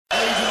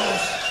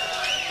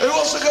Who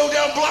wants to go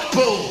down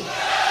Blackpool?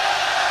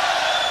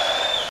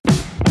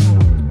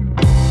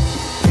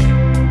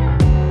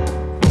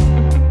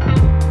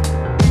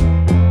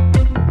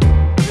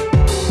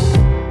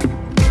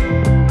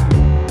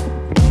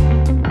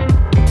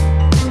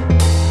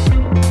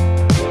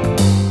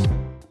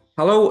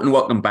 Hello and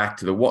welcome back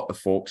to the What the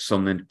Fork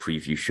Sunderland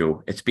preview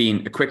show. It's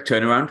been a quick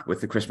turnaround with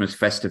the Christmas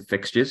festive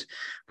fixtures,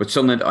 but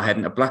Sunderland are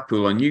heading to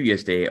Blackpool on New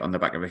Year's Day on the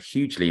back of a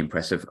hugely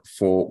impressive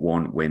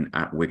 4-1 win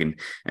at Wigan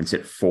and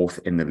sit fourth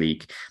in the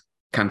league.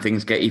 Can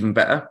things get even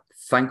better?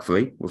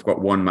 Thankfully, we've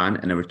got one man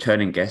and a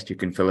returning guest who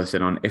can fill us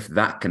in on if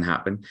that can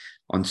happen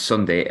on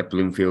Sunday at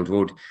Bloomfield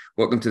Road.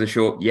 Welcome to the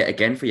show yet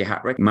again for your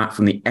hat trick, Matt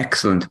from the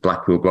excellent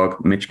Blackpool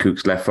blog, Mitch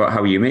Cook's Left Foot.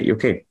 How are you, mate? You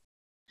okay?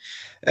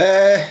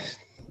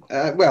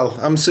 Well,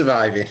 I'm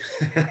surviving.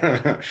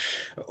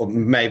 Or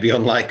maybe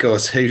unlike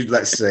us.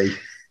 Let's see.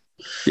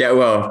 Yeah,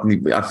 well,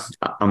 I'm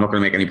not going to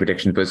make any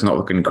predictions, but it's not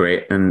looking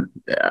great. And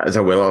as I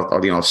will,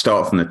 I'll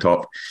start from the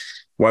top.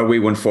 While we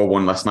won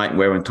 4-1 last night and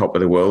we're on top of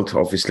the world,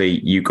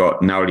 obviously you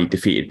got narrowly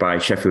defeated by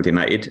Sheffield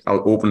United.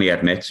 I'll openly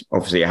admit,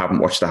 obviously I haven't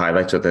watched the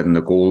highlights other than the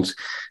goals.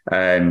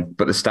 But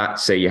the stats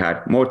say you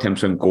had more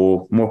attempts on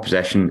goal, more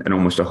possession, and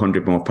almost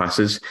 100 more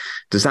passes.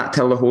 Does that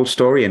tell the whole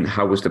story? And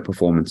how was the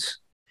performance?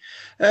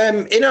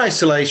 In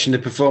isolation, the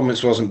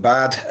performance wasn't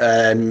bad,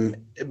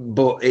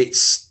 but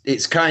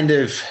it's kind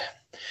of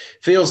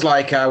feels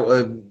like out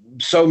of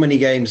so many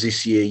games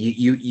this year,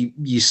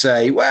 you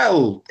say,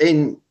 well,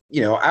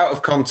 out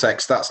of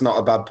context, that's not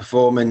a bad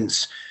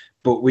performance,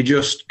 but we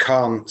just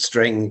can't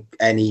string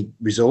any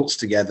results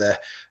together.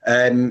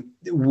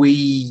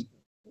 We're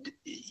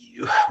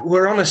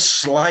on a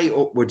slight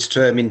upwards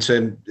term in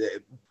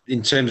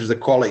terms of the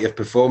quality of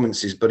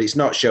performances, but it's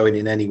not showing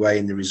in any way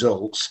in the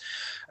results.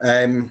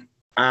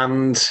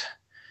 And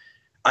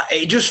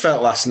it just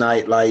felt last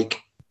night like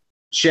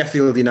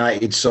Sheffield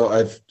United sort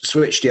of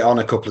switched it on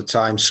a couple of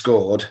times,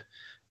 scored,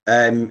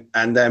 and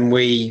then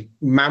we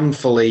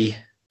manfully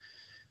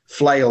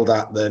flailed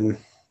at them,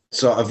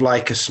 sort of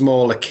like a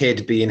smaller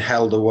kid being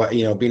held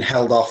away, being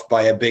held off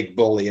by a big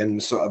bully,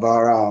 and sort of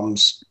our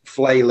arms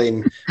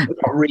flailing,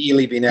 not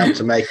really being able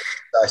to make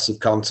decisive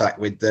contact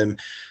with them,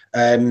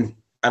 and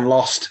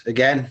lost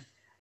again.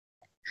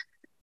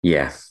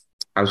 Yeah,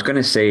 I was going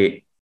to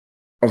say,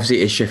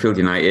 obviously, it's Sheffield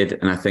United,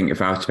 and I think if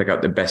I was to pick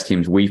out the best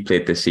teams we've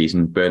played this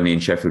season, Burnley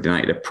and Sheffield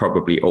United are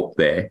probably up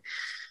there.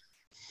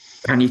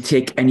 Can you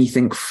take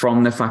anything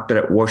from the fact that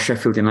it was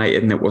Sheffield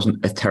United and it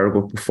wasn't a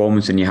terrible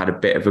performance and you had a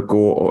bit of a go,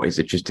 or is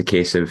it just a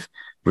case of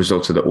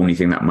results are the only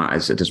thing that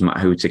matters? It doesn't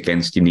matter who it's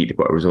against, you need to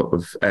put a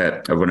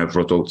run of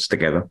results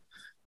together.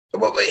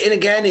 Well, and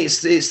again,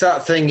 it's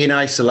that thing in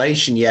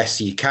isolation.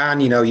 Yes, you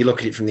can. You look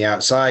at it from the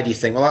outside, you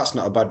think, well, that's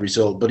not a bad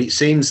result. But it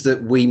seems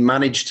that we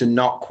managed to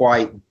not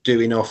quite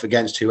do enough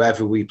against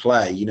whoever we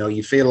play.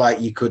 You feel like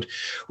we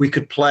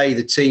could play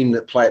the team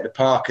that play at the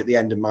Park at the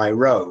end of my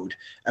road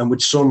and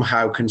would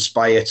somehow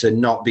conspire to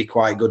not be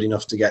quite good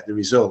enough to get the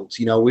results.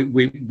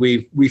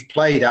 We've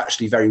played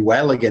actually very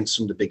well against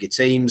some of the bigger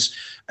teams.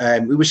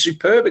 We were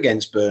superb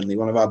against Burnley,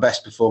 one of our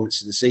best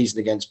performances of the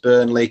season against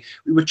Burnley.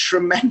 We were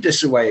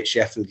tremendous away at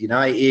Sheffield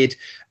United.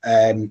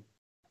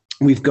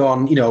 We've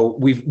gone,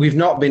 we've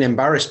not been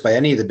embarrassed by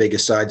any of the bigger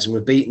sides, and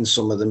we've beaten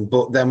some of them,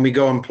 but then we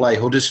go and play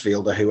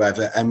Huddersfield or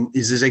whoever, and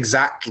this is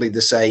exactly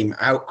the same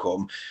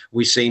outcome.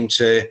 We seem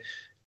to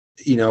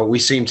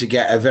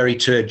get a very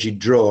turgid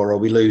draw, or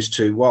we lose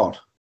 2-1.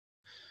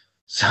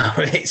 So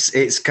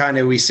it's kind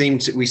of we seem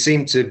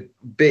to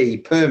be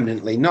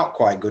permanently not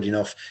quite good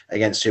enough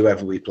against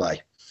whoever we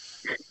play.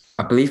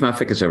 I believe my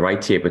figures are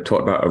right here, but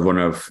talk about a run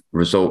of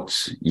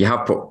results. You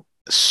have put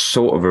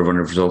sort of a run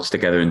of results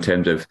together in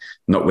terms of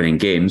not winning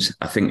games.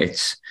 I think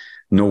it's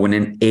no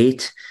winning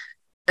 8.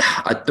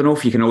 I don't know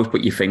if you can always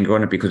put your finger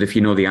on it, because if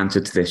you know the answer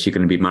to this, you're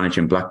going to be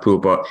managing Blackpool.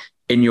 But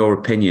in your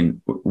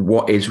opinion,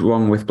 what is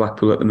wrong with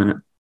Blackpool at the minute?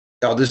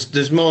 Oh,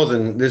 there's more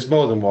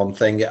than one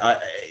thing. I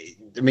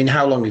mean,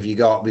 how long have you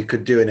got? We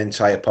could do an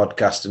entire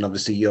podcast, and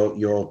obviously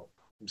your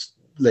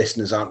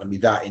listeners aren't going to be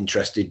that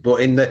interested.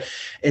 But in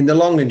the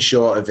long and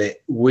short of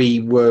it,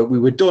 we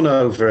were done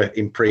over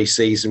in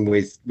pre-season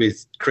with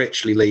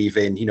Critchley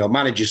leaving,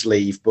 managers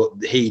leave, but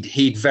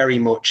he'd very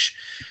much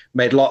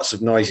made lots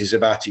of noises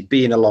about it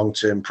being a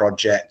long-term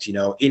project,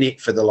 in it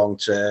for the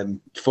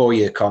long-term,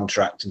 4-year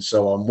contract and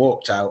so on,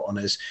 walked out on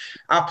us.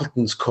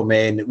 Appleton's come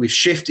in, we've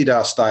shifted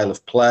our style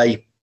of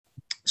play.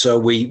 So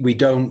we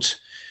don't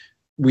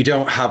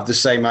have the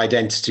same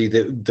identity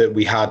that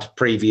we had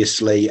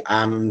previously,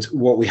 and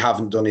what we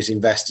haven't done is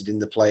invested in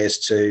the players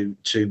to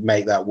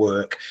make that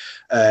work.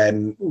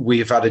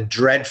 We've had a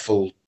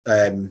dreadful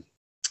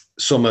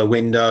summer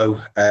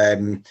window.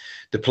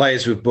 The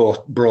players we've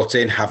brought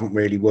in haven't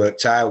really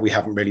worked out. We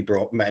haven't really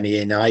brought many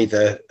in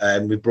either.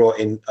 We brought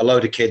in a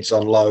load of kids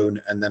on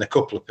loan and then a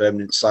couple of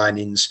permanent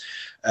signings.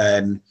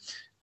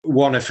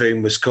 One of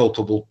whom was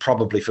culpable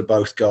probably for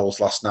both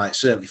goals last night,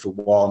 certainly for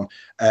one,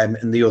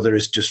 and the other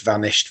has just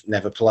vanished,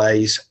 never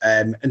plays.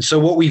 And so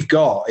what we've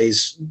got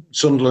is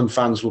Sunderland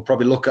fans will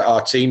probably look at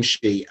our team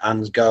sheet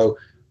and go,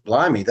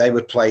 blimey, they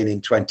were playing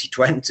in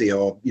 2020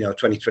 or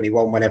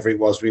 2021, whenever it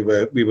was. We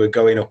were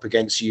going up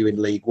against you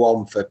in League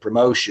One for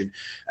promotion,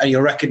 and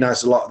you'll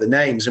recognise a lot of the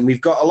names. And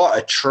we've got a lot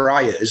of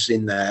triers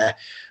in there,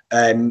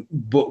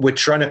 but we're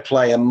trying to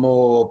play a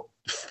more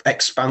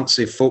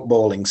expansive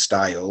footballing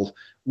style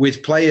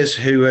with players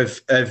who have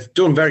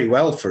done very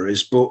well for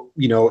us, but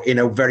in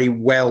a very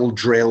well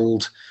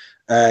drilled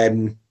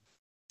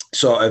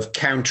sort of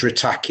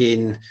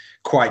counter-attacking,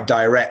 quite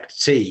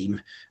direct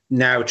team,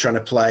 now trying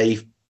to play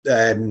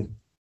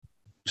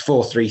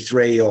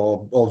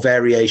 4-3-3 or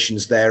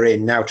variations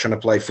therein, now trying to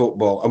play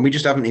football. And we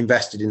just haven't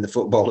invested in the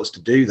footballers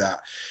to do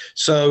that.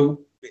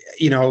 So,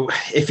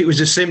 if it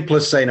was as simple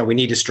as saying, we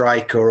need a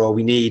striker or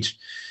we need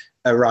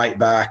a right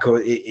back,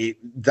 or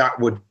that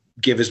would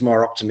give us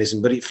more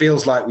optimism. But it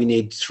feels like we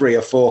need 3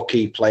 or 4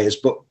 key players.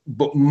 But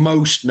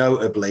most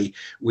notably,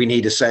 we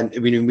need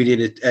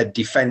a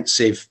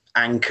defensive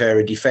anchor,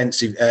 a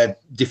defensive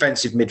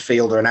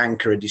midfielder, an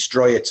anchor, a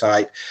destroyer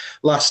type.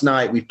 Last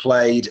night we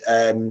played,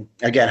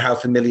 again, how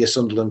familiar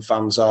Sunderland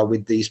fans are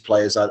with these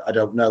players, I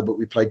don't know, but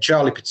we played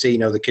Charlie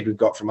Patino, the kid we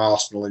got from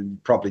Arsenal, who you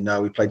probably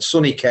know. We played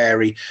Sonny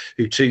Carey,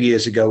 who 2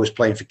 years ago was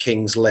playing for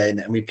Kings Lynn,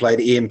 and we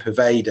played Ian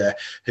Poveda,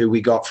 who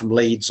we got from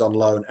Leeds on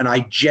loan. And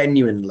I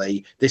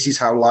genuinely, this is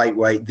how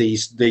lightweight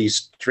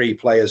these 3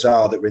 players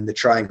are that were in the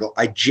triangle.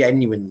 I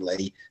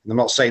genuinely, and I'm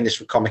not saying this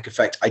for comic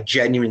effect, I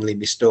genuinely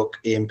mistook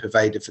Ian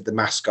Poveda for the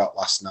mascot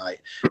last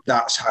night.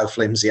 That's how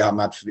flimsy our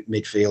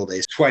midfield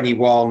is.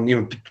 21,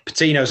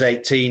 Patino's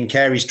 18,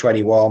 Carey's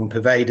 21,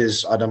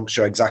 Poveda's, I'm not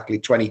sure exactly,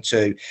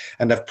 22,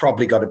 and they've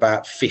probably got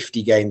about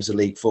 50 games of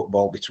league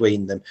football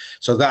between them.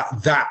 So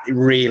that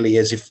really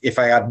is, if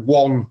I had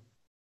one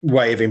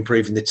way of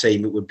improving the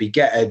team, it would be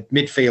get a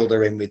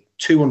midfielder in with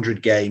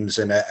 200 games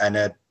and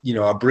a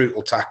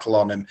brutal tackle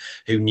on him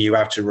who knew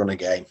how to run a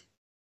game.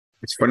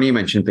 It's funny you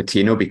mentioned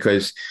Patino,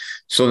 because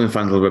Southern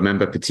fans will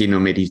remember Patino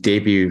made his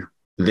debut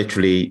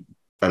literally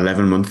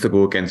 11 months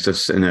ago against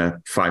us in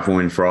a 5-1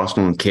 win for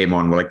Arsenal, and came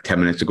on like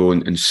 10 minutes ago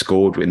and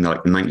scored in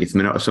like the 90th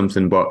minute or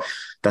something. But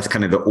that's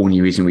kind of the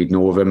only reason we'd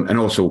know of him. And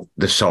also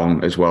the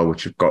song as well,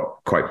 which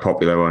got quite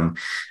popular on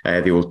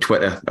the old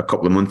Twitter a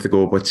couple of months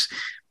ago. But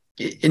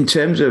in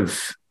terms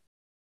of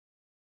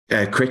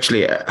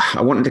Critchley,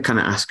 I wanted to kind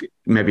of ask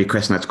maybe a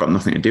question that's got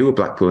nothing to do with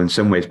Blackpool in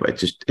some ways,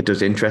 but it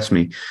does interest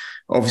me.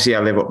 Obviously, I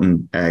live up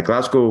in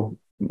Glasgow.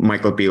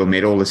 Michael Beale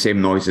made all the same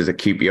noises at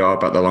QPR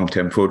about the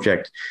long-term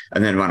project,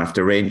 and then ran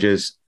after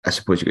Rangers. I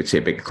suppose you could say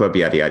a big club,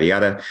 yada, yada,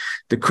 yada.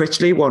 The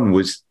Critchley one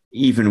was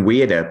even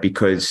weirder,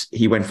 because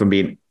he went from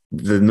being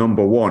the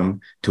number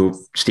one to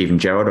Stephen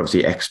Gerrard,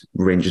 obviously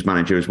ex-Rangers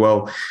manager as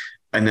well.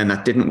 And then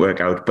that didn't work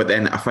out. But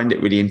then I find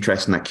it really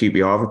interesting that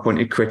QPR have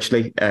appointed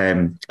Critchley.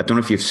 I don't know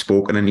if you've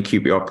spoken on any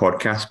QPR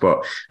podcast,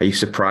 but are you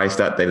surprised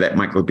that they let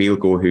Michael Beale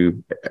go,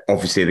 who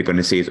obviously they're going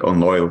to say is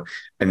unloyal,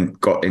 and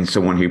got in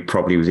someone who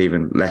probably was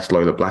even less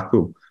loyal at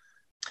Blackpool?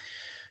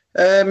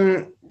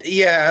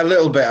 Yeah, a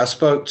little bit. I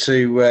spoke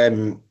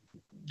to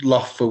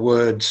Loft for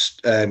Words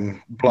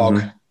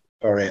blog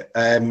for it.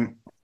 A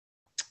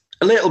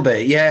little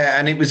bit, yeah.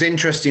 And it was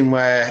interesting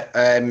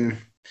where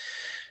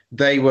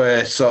they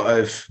were sort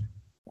of,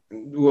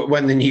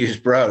 when the news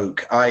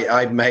broke,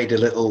 I made a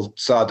little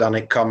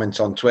sardonic comment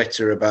on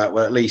Twitter about,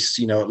 well, at least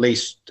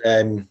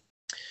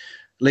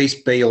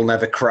Beale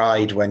never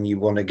cried when you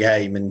won a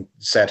game and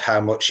said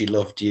how much he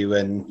loved you.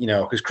 And,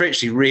 because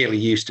Critchley really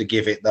used to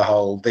give it the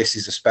whole, this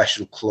is a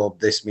special club,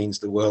 this means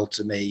the world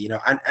to me,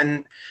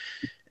 and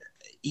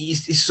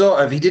he's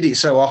sort of, he did it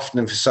so often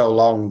and for so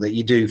long that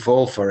you do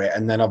fall for it,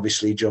 and then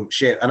obviously jump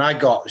ship. And I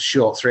got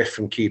short thrift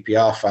from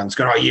QPR fans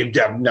going,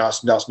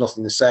 that's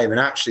nothing the same. And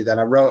actually then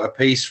I wrote a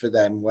piece for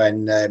them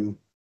when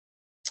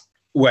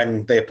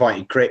they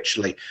appointed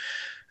Critchley,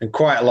 and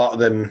quite a lot of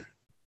them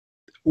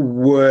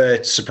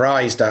were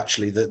surprised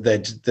actually that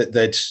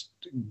they'd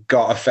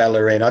got a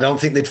fella in. I don't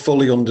think they'd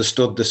fully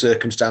understood the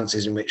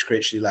circumstances in which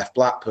Critchley left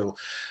Blackpool.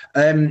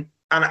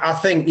 And I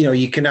think,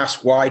 you can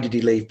ask, why did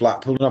he leave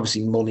Blackpool? And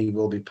obviously money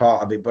will be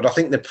part of it. But I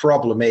think the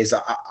problem is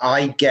that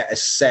I get a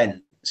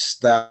sense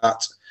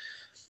that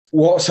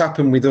what's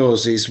happened with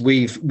us is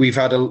we've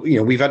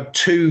had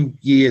 2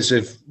 years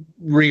of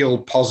real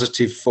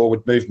positive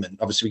forward movement.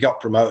 Obviously, we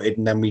got promoted,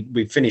 and then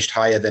we finished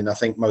higher than I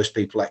think most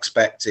people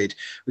expected.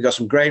 We got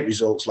some great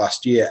results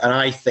last year. And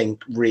I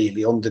think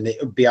really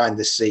behind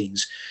the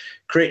scenes,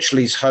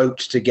 Critchley's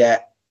hoped to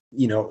get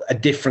a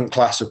different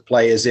class of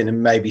players in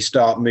and maybe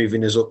start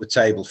moving us up the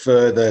table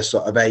further,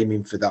 sort of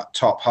aiming for that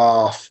top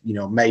half,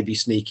 maybe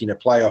sneaking a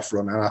playoff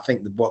run. And I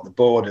think what the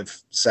board have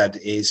said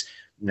is,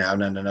 no,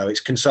 it's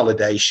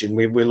consolidation.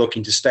 We're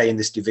looking to stay in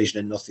this division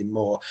and nothing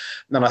more.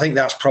 And I think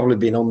that's probably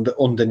been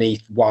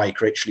underneath why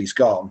Critchley's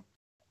gone.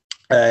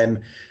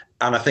 And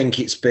I think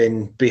it's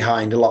been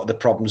behind a lot of the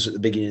problems at the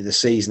beginning of the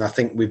season. I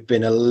think we've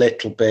been a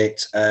little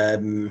bit,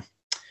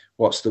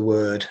 what's the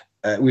word?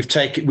 We've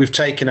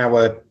taken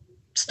our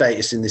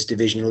status in this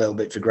division a little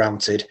bit for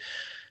granted,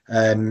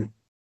 and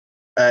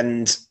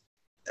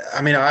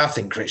I mean, I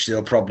think Critchley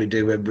will probably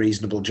do a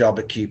reasonable job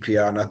at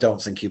QPR, and I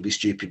don't think he'll be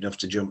stupid enough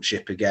to jump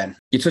ship again.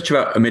 You touch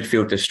about a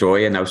midfield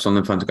destroyer. Now,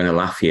 Sunderland fans are going to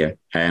laugh here,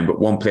 but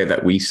one player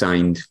that we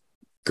signed,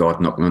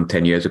 God, knocking on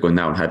 10 years ago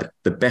now, and had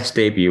the best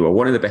debut, or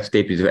one of the best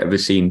debuts I've ever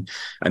seen,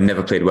 and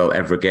never played well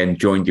ever again,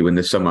 joined you in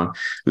the summer.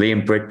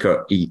 Liam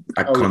Bridcut,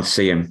 I can't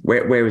see him.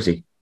 Where is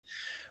he?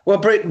 Well,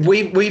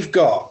 we've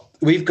got.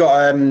 I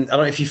don't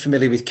know if you're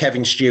familiar with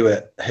Kevin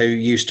Stewart, who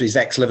he's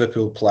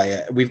ex-Liverpool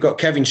player. We've got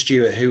Kevin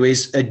Stewart, who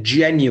is a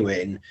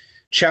genuine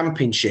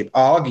Championship,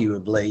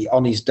 arguably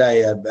on his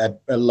day,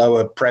 a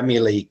lower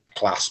Premier League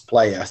class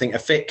player. I think a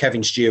fit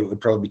Kevin Stewart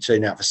would probably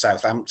turn out for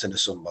Southampton or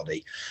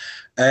somebody.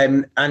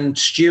 And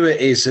Stewart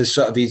is a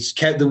sort of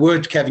the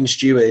word Kevin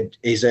Stewart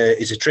is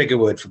a trigger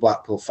word for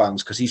Blackpool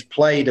fans, because he's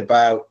played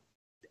about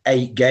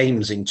 8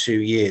 games in 2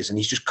 years, and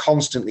he's just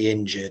constantly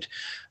injured.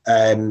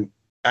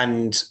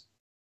 And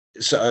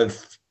sort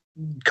of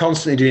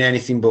constantly doing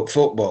anything but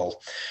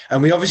football.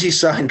 And we obviously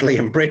signed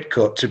Liam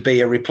Bridcut to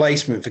be a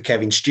replacement for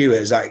Kevin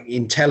Stewart as that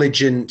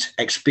intelligent,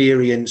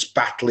 experienced,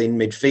 battling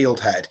midfield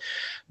head.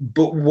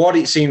 But what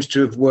it seems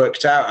to have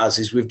worked out as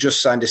is we've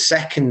just signed a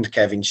second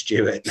Kevin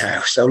Stewart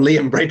now. So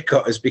Liam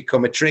Bridcut has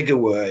become a trigger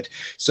word.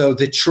 So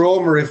the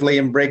trauma of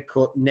Liam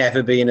Bridcut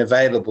never being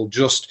available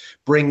just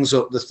brings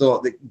up the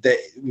thought that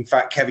in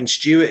fact, Kevin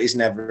Stewart is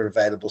never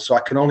available. So I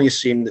can only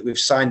assume that we've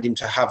signed him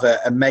to have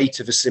a mate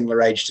of a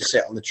similar age to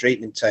sit on the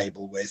treatment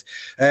table with.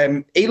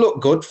 He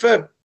looked good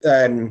for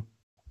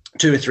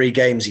 2 or 3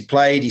 games he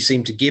played. He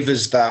seemed to give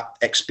us that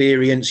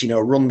experience,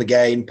 run the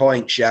game,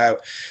 point,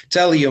 shout,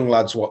 tell the young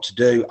lads what to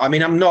do. I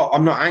mean, I'm not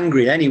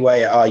angry in any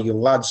way at our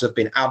young lads. They've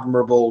been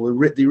admirable.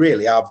 They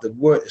really have. They've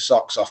worked their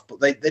socks off, but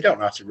they don't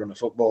know how to run a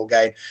football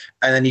game.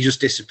 And then he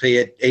just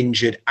disappeared,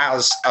 injured,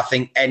 as I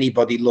think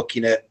anybody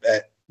looking at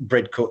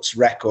Bridcut's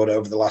record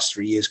over the last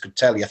 3 years could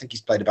tell you. I think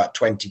he's played about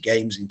 20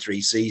 games in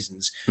 3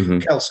 seasons. Mm-hmm.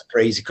 Kel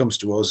Surprise, he comes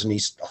to us, and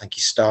I think he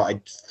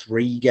started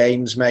 3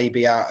 games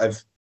maybe out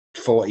of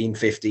 14,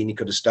 15 he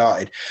could have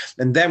started.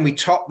 And then we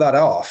top that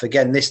off.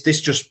 Again, this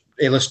just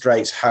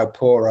illustrates how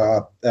poor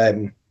our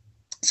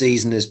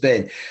season has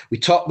been. We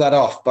topped that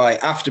off by,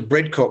 after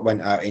Bridcut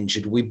went out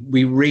injured,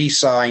 we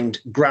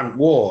re-signed Grant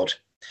Ward.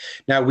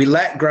 Now, we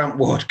let Grant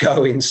Ward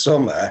go in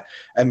summer,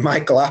 and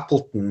Michael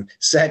Appleton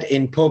said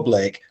in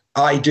public,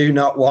 "I do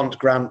not want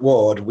Grant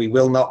Ward. We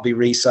will not be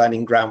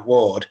re-signing Grant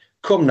Ward."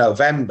 Come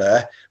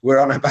November, we're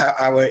on about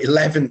our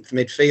 11th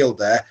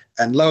midfielder,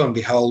 and lo and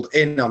behold,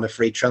 in on a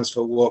free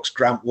transfer walks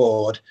Grant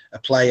Ward, a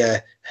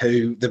player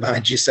who the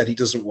manager said he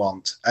doesn't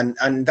want,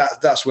 and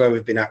that's where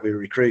we've been at with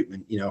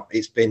recruitment.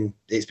 It's been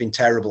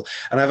terrible.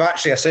 And I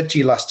said to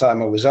you last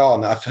time I was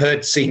on,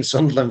 I've seen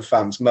Sunderland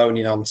fans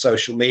moaning on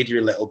social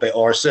media a little bit,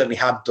 or I certainly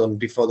had done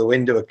before the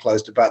window had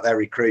closed, about their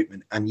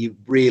recruitment, and you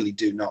really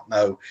do not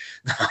know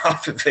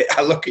half of it.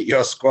 I look at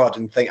your squad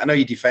and think, I know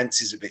your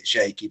defence is a bit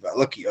shaky, but I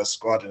look at your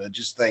squad and I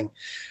just think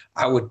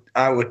I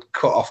would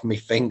cut off my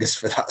fingers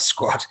for that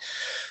squad.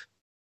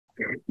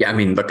 Yeah, I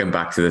mean, looking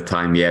back to the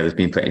time, there's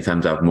been plenty of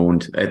times I've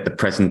moaned. At the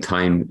present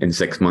time, in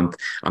 6 months,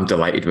 I'm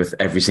delighted with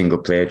every single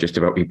player just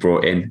about we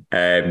brought in.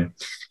 I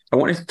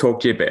wanted to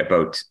talk to you a bit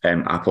about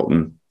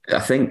Appleton. I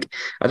don't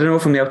know,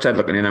 from the outside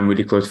looking in, I'm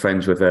really close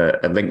friends with a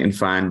Lincoln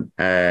fan,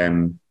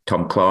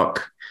 Tom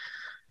Clark.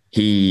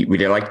 He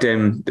really liked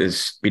him.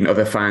 There's been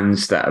other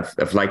fans that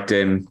have liked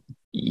him.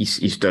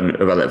 He's done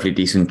a relatively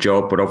decent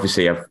job, but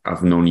obviously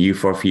I've known you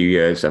for a few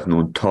years. I've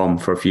known Tom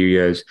for a few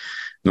years,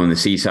 known the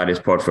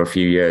Seasiders pod for a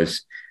few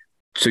years.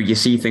 So you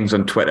see things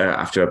on Twitter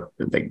after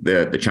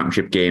the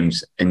championship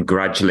games, and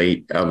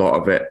gradually a lot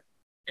of it,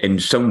 in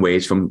some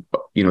ways, from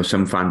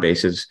some fan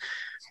bases,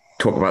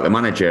 talk about the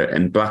manager,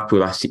 and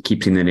Blackpool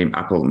keep seeing the name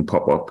Appleton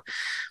pop up.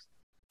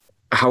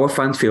 How are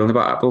fans feeling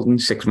about Appleton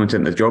 6 months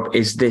into the job?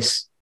 Is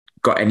this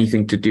got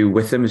anything to do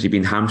with him? Has he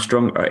been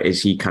hamstrung, or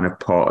is he kind of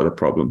part of the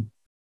problem?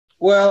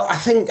 Well, I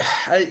think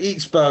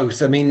it's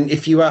both. I mean,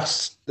 if you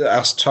ask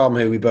Tom,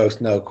 who we both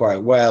know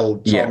quite well,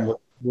 Tom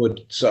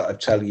would sort of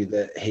tell you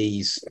that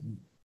he's,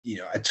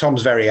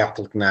 Tom's very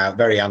Appleton out,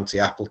 very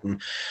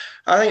anti-Appleton.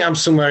 I think I'm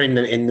somewhere in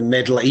the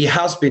middle. He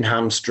has been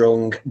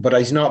hamstrung, but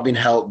he's not been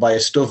helped by a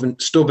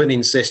stubborn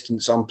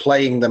insistence on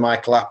playing the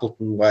Michael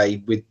Appleton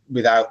way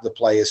without the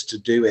players to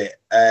do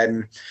it.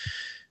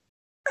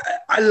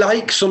 I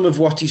like some of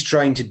what he's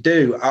trying to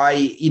do.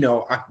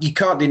 You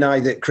can't deny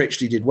that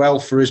Critchley did well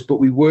for us, but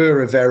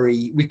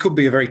we could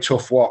be a very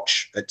tough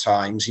watch at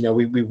times.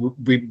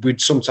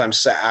 We'd sometimes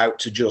set out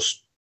to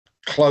just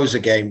close a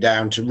game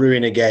down, to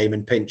ruin a game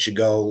and pinch a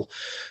goal.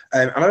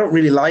 And I don't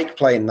really like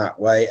playing that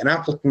way. And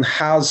Appleton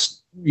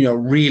has,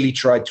 really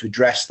tried to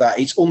address that.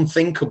 It's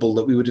unthinkable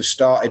that we would have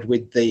started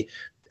with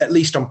at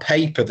least on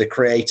paper, the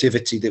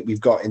creativity that we've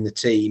got in the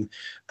team.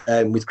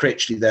 With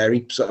Critchley there,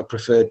 he sort of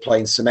preferred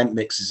playing cement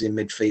mixers in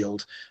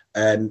midfield.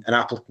 And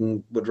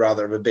Appleton would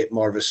rather have a bit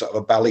more of a sort of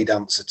a ballet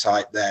dancer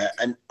type there.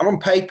 And on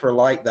paper, I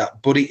like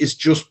that. But it has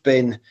just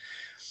been...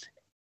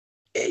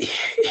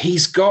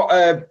 He's got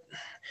a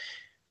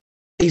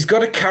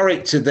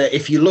character that,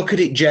 if you look at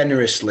it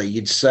generously,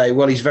 you'd say,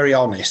 well, he's very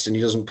honest and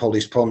he doesn't pull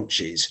his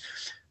punches.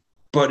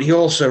 but he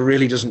also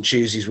really doesn't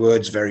choose his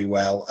words very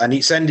well. And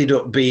it's ended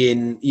up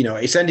being,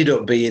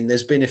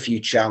 there's been a few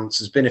chants,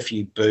 there's been a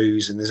few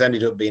boos, and there's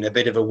ended up being a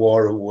bit of a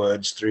war of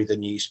words through the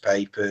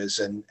newspapers.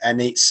 And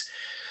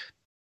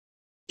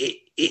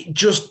it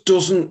just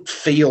doesn't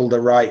feel the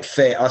right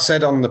fit. I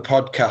said on the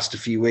podcast a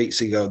few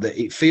weeks ago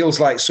that it feels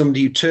like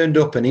somebody who turned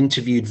up and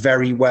interviewed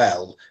very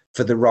well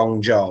for the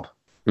wrong job.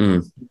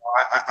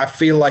 I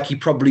feel like he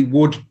probably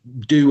would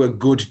do a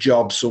good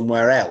job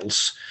somewhere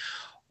else,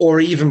 or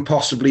even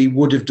possibly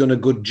would have done a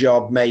good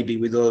job maybe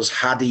with us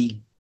had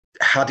he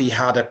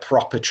had a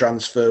proper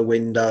transfer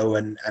window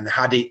and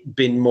had it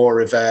been more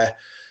of a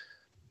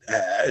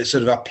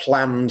sort of a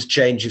planned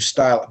change of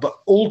style. But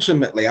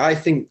ultimately, I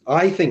think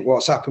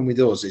what's happened with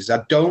us is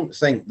I don't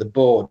think the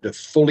board have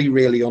fully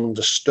really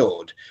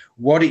understood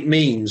what it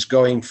means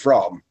going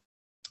from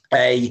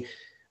a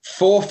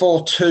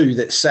 4-4-2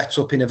 that's set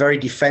up in a very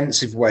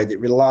defensive way that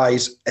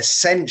relies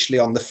essentially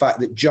on the fact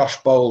that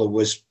Josh Bowler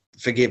was,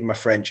 forgive my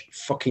French,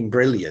 fucking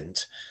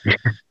brilliant.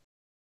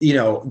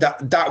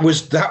 That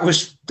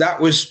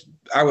was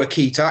our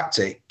key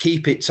tactic.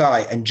 Keep it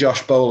tight and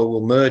Josh Bowler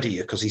will murder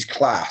you because he's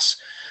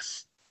class.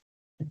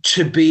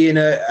 To be in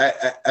a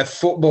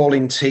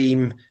footballing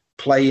team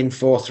playing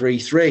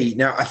 4-3-3.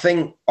 Now, I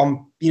think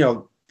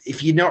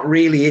if you're not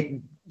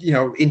really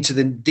into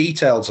the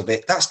details of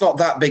it, that's not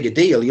that big a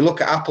deal. You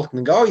look at Appleton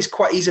and go,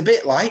 he's a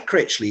bit like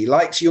Critchley. He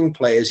likes young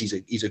players.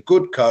 He's a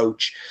good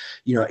coach.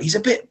 He's a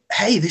bit,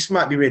 hey, this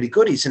might be really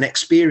good. He's an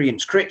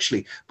experienced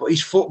Critchley, but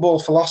his football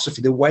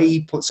philosophy, the way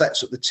he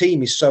sets up the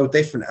team is so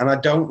different. And I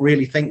don't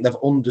really think they've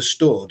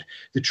understood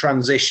the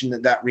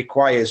transition that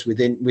requires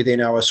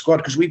within our squad,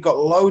 because we've got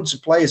loads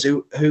of players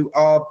who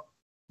are,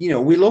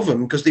 we love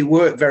them because they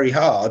work very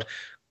hard,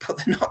 but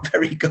they're not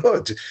very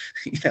good.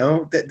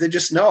 They're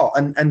just not.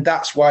 And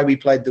that's why we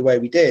played the way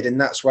we did.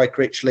 And that's why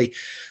Critchley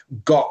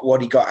got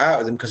what he got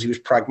out of them, because he was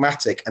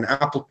pragmatic. And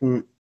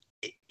Appleton,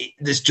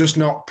 there's just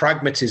not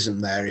pragmatism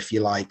there, if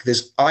you like.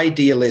 There's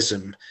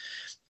idealism,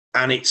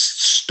 and it's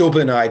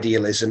stubborn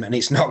idealism, and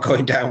it's not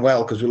going down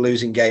well because we're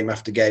losing game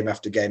after game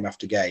after game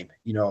after game.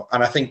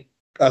 And I think,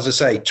 as I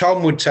say,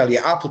 Tom would tell you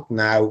Appleton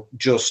now,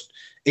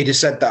 he'd have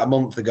said that a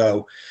month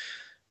ago.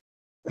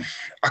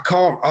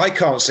 I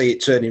can't see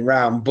it turning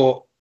round,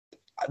 but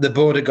the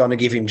board are going to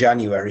give him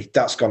January.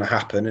 That's going to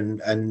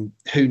happen, and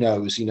who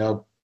knows?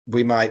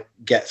 We might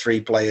get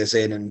 3 players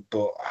in,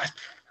 but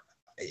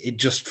it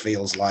just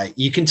feels like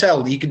you can tell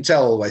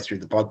all the way through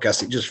the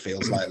podcast. It just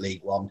feels like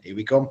League One. Here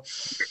we come.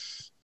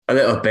 A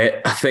little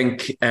bit. I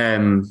think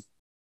the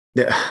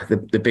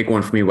big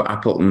one for me with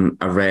Appleton,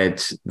 I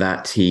read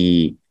that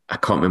I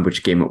can't remember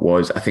which game it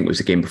was. I think it was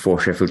the game before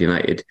Sheffield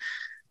United.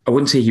 I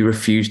wouldn't say he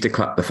refused to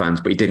clap the fans,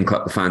 but he didn't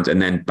clap the fans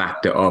and then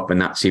backed it up, and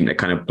that seemed to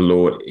kind of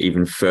blow it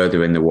even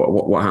further in the water.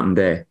 What happened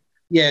there?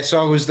 Yeah,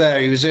 so I was there.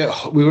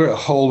 We were at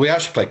Hull. We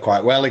actually played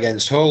quite well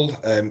against Hull,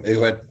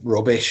 who had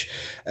rubbish,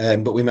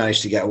 but we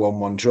managed to get a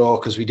 1-1 draw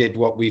because we did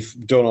what we've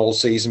done all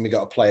season. We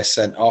got a player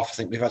sent off. I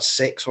think we've had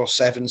 6 or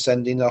 7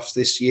 sending off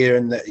this year,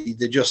 and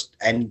they just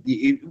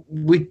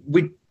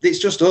it's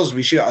just us.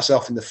 We shoot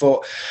ourselves in the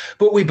foot,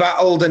 but we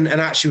battled and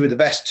actually were the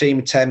best team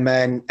of 10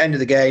 men. End of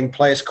the game,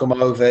 players come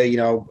over,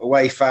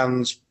 away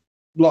fans,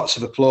 lots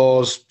of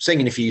applause,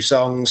 singing a few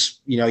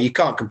songs. You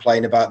can't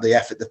complain about the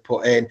effort they've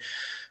put in.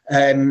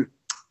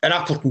 And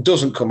Appleton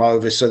doesn't come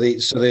over, so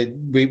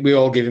we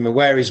all give him a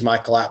 "Where is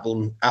Michael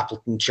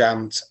Appleton"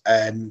 chant,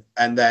 and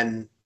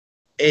then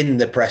in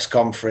the press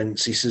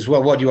conference he says,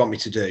 "Well, what do you want me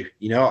to do?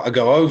 I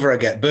go over, I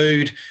get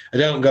booed. I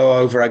don't go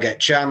over, I get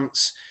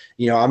chants.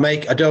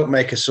 I don't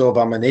make a sub,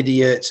 I'm an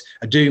idiot.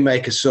 I do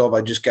make a sub, I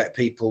just get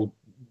people,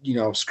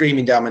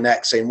 screaming down my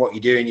neck saying, what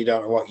you're doing, you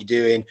don't know what you're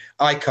doing.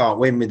 I can't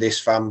win with this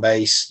fan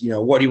base.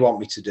 What do you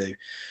want me to do?"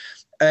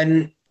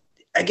 And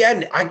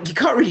again, you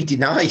can't really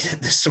deny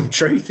that there's some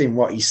truth in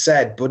what he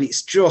said, but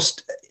it's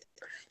just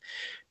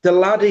the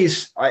lad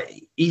he's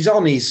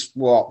on his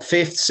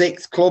 5th,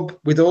 6th club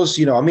with us.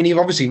 He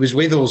obviously was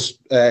with us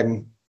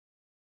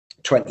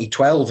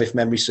 2012, if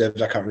memory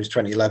serves. I can't remember, it was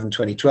 2011,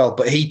 2012,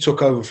 but he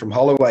took over from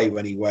Holloway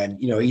when he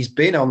went. He's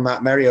been on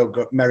that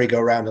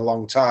merry-go-round a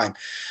long time.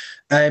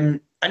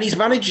 And he's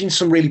managing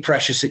some really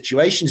pressure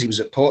situations. He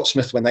was at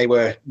Portsmouth when they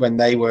were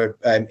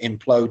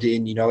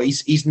imploding.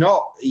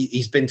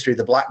 He's been through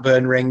the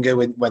Blackburn ringer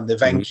when the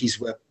Venkies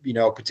were,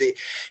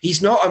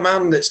 he's not a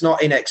man that's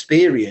not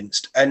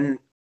inexperienced. And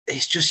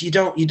it's just, you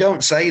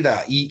don't say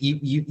that.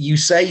 You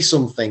say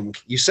something.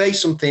 You say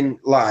something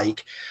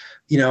like,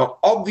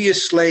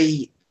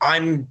 obviously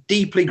I'm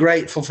deeply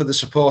grateful for the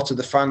support of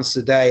the fans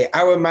today.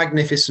 Our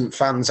magnificent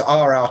fans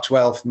are our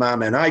 12th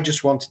man, and I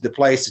just wanted the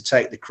players to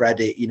take the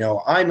credit.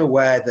 I'm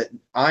aware that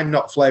I'm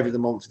not flavour of the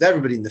month with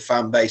everybody in the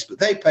fan base, but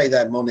they pay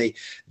their money.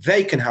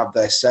 They can have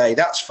their say.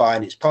 That's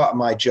fine. It's part of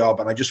my job,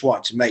 and I just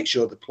wanted to make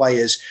sure the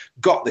players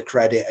got the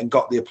credit and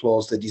got the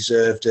applause they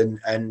deserved.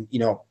 And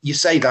you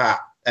say that,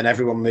 and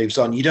everyone moves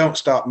on. You don't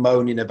start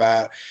moaning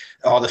about,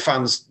 the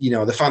fans,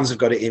 the fans have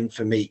got it in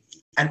for me.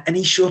 And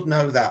he should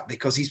know that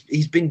because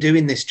he's been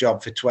doing this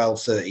job for 12,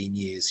 13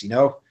 years,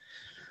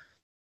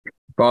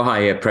 Far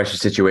higher pressure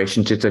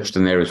situations you touched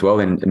on there as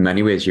well. In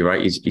many ways, you're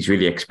right. He's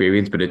really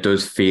experienced, but it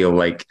does feel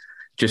like,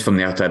 just from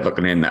the outside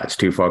looking in, that it's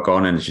too far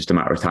gone, and it's just a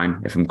matter of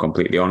time, if I'm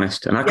completely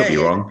honest. And I could be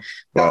wrong.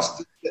 But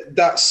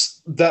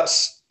That's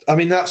I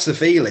mean, that's the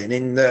feeling.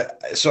 In the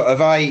sort of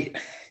I've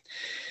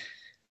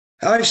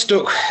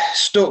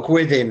stuck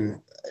with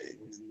him.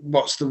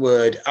 What's the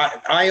word?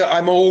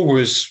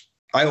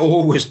 I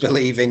always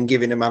believe in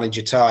giving a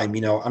manager time,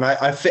 and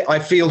I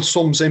feel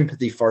some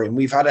sympathy for him.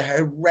 We've had a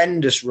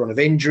horrendous run of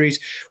injuries.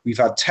 We've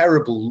had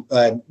terrible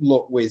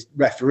luck with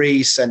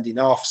referees sending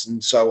offs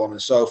and so on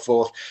and so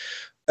forth.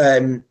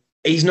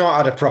 He's not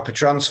had a proper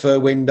transfer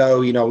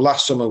window.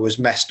 Last summer was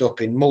messed up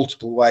in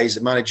multiple ways.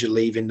 The manager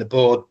leaving, the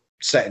board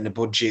setting the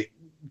budget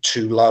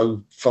too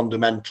low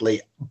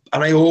fundamentally.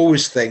 And I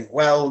always think,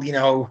 well,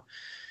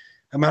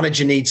 a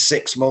manager needs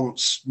 6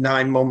 months,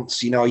 9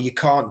 months, you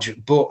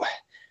can't,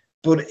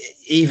 but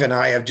even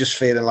I have just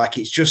feeling like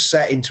it's just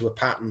set into a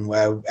pattern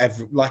where,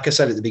 like I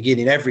said at the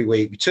beginning, every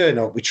week we turn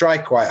up, we try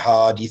quite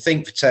hard. You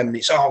think for 10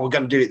 minutes, we're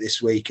going to do it this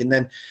week. And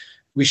then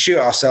we shoot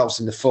ourselves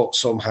in the foot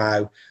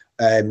somehow.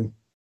 And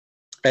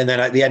then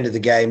at the end of the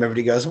game,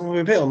 everybody goes, we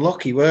were a bit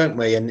unlucky, weren't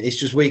we? And it's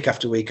just week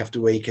after week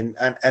after week. And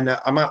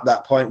I'm at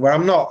that point where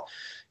I'm not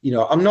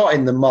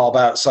in the mob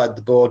outside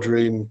the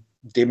boardroom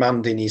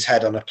demanding his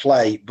head on a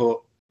plate.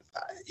 But,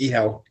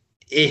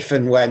 if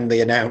and when they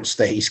announce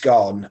that he's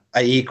gone,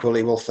 I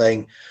equally will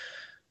think,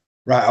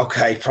 right,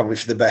 okay, probably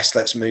for the best,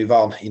 let's move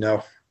on,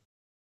 Yeah,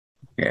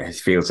 it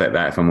feels like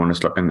that, if I'm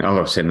honest. Looking, I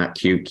was saying that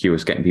Q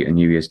was getting beat on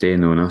New Year's Day,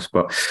 no one else.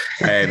 But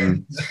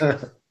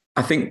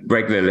I think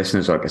regular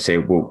listeners, like I say,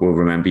 will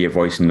remember your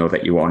voice and know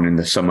that you were on in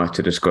the summer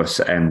to discuss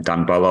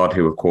Dan Ballard,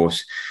 who, of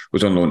course,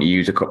 was on loan to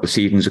Hughes a couple of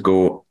seasons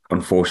ago.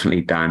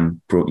 Unfortunately,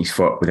 Dan broke his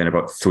foot within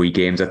about 3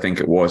 games, I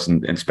think it was,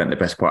 and spent the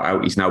best part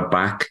out. He's now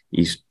back.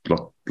 He's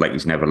looked like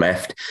he's never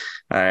left.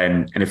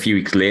 And a few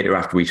weeks later,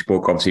 after we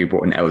spoke, obviously, we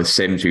brought in Ellis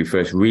Sims, who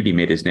first really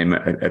made his name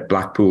at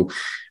Blackpool.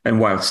 And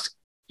whilst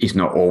he's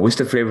not always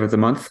the flavour of the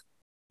month,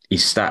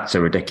 his stats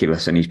are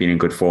ridiculous, and he's been in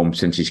good form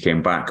since he's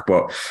came back.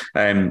 But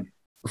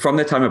from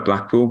their time at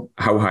Blackpool,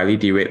 how highly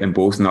do you rate them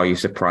both? And are you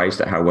surprised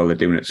at how well they're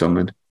doing at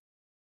Sunderland?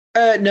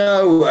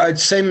 No,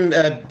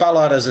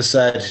 Ballard, as I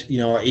said,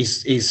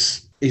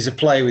 he's a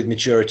player with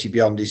maturity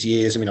beyond his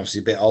years. I mean,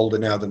 obviously a bit older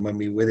now than when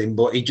we were with him,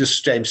 but he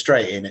just came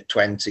straight in at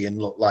 20 and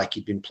looked like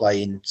he'd been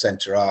playing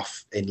centre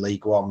half in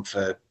League One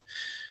for,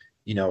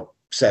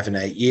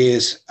 7-8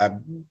 years. I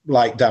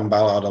like Dan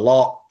Ballard a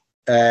lot.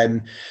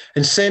 And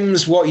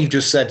Sims, what you've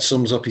just said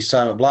sums up his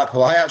time at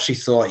Blackpool. I actually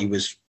thought he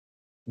was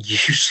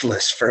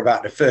useless for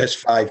about the first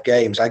 5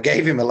 games. I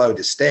gave him a load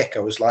of stick. I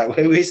was like, well,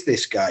 who is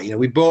this guy?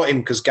 We bought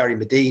him because Gary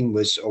Medine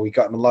we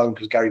got him on loan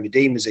because Gary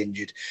Medine was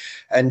injured.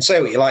 And say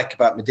what you like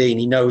about Medine,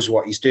 he knows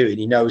what he's doing.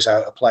 He knows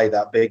how to play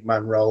that big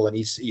man role, and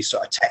he's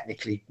sort of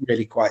technically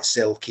really quite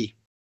silky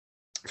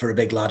for a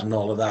big lad and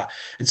all of that.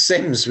 And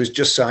Sims was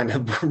just kind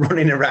of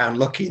running around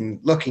looking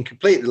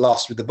completely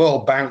lost, with the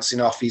ball bouncing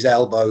off his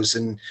elbows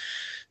and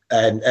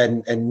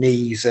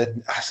knees.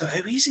 And I thought,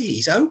 who is he?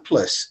 He's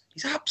hopeless.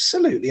 He's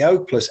absolutely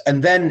hopeless.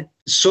 And then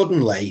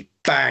suddenly,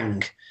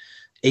 bang,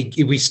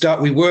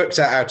 we worked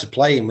out how to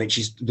play him, which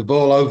is the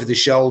ball over the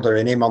shoulder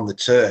and him on the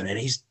turn. And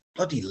he's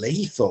bloody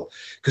lethal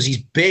because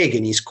he's big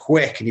and he's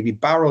quick and he'd be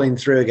barreling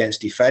through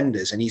against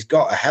defenders, and he's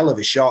got a hell of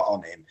a shot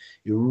on him.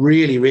 He's a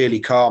really,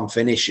 really calm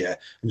finisher.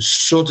 And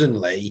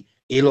suddenly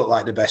he looked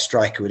like the best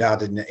striker we'd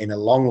had in a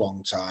long,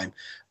 long time.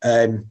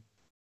 And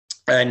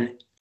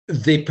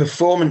the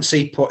performance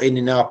he put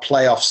in our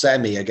playoff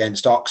semi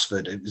against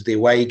Oxford, it was the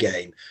away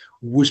game,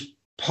 was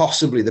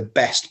possibly the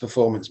best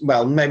performance.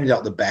 Well, maybe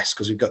not the best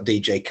because we've got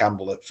DJ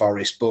Campbell at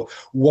Forest, but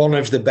one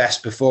of the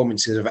best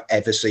performances I've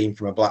ever seen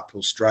from a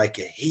Blackpool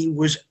striker. He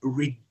was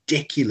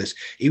ridiculous.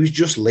 He was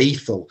just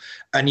lethal.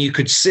 And you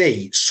could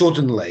see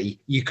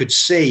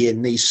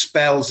in these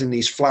spells, in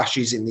these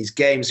flashes, in these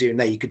games here and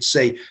there, you could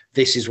see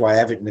this is why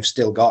Everton have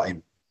still got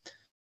him.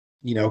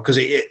 Because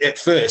at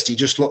first he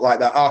just looked like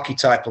that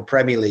archetypal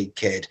Premier League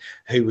kid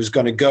who was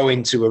going to go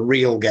into a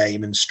real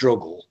game and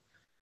struggle.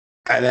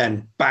 And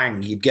then,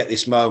 bang, you'd get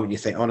this moment, you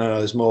think, oh, no,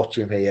 there's more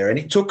to him here. And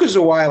it took us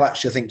a while,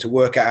 actually, I think, to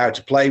work out how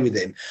to play with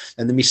him.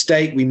 And the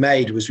mistake we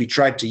made was we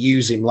tried to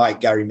use him like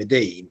Gary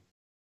Medine,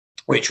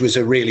 which was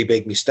a really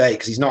big mistake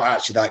because he's not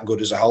actually that good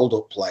as a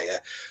hold-up player.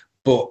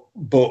 But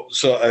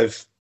sort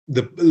of,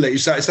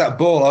 it's that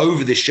ball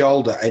over the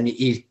shoulder, and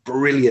he's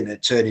brilliant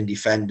at turning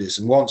defenders.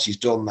 And once he's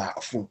done that,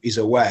 he's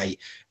away,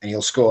 and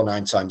he'll score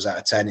 9 times out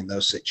of 10 in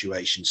those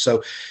situations.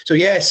 So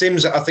yeah,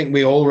 Sims, I think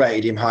we all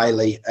rated him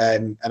highly,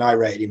 and I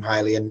rated him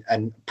highly,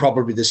 and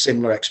probably the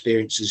similar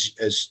experiences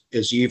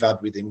as you've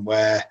had with him,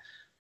 where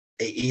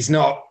he's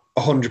not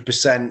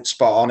 100%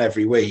 spot on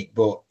every week,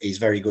 but he's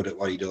very good at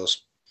what he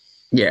does.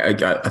 Yeah,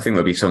 I think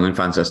there'll be Sunderland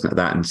fans listening to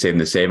that and saying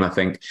the same. I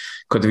think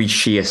because of his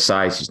sheer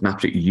size, he's an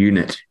absolute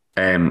unit.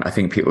 I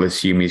think people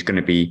assume he's going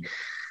to be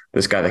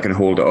this guy that can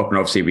hold it up. And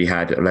obviously we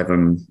had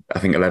 11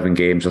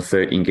 games or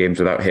 13 games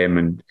without him.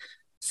 And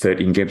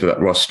 13 games with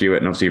Ross Stewart,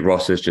 and obviously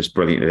Ross is just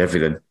brilliant at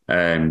everything.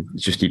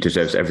 It's just he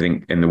deserves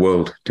everything in the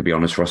world, to be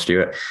honest, Ross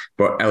Stewart.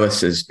 But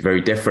Ellis is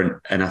very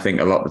different, and I think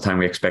a lot of the time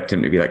we expect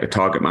him to be like a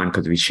target man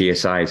because of his sheer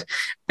size,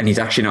 and he's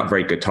actually not a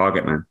very good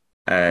target man.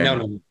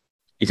 No.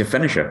 He's a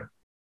finisher.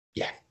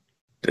 Yeah.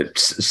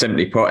 It's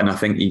simply put, and I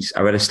think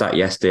I read a stat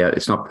yesterday,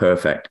 it's not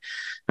perfect,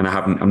 and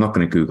I'm not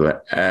going to Google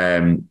it,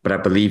 but I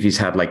believe he's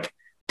had like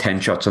 10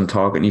 shots on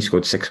target and he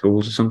scored 6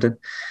 goals or something.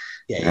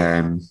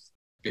 Yeah.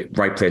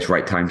 Right place,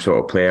 right time sort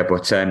of player.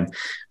 But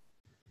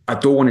I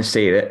don't want to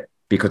say it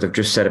because I've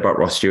just said about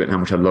Ross Stewart and how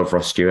much I love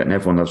Ross Stewart, and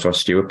everyone loves Ross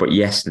Stewart. But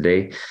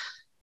yesterday,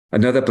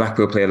 another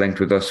Blackpool player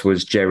linked with us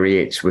was Jerry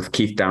Yates, with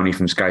Keith Downey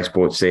from Sky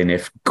Sports saying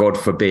if, God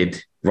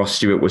forbid, Ross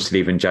Stewart was to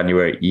leave in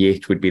January,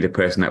 Yates would be the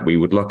person that we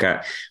would look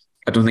at.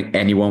 I don't think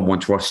anyone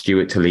wants Ross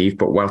Stewart to leave,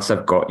 but whilst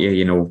I've got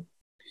you,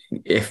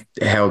 if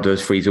hell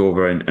does freeze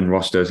over and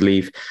Ross does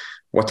leave,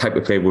 what type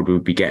of player would we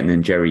be getting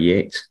in Jerry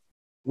Yates?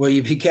 Well,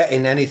 you'd be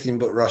getting anything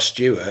but Ross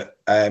Stewart.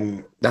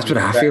 That's what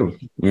I feel.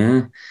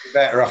 Yeah. You're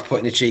better off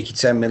putting a cheeky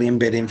 10 million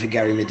bid in for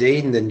Gary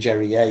Medine than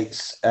Jerry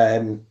Yates.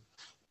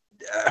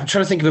 I'm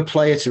trying to think of a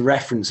player to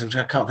reference.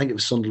 I can't think of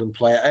a Sunderland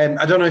player.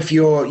 I don't know if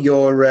your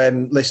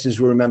listeners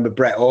will remember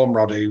Brett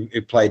Ormrod,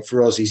 who played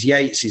for us.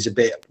 Yates is a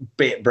bit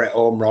Brett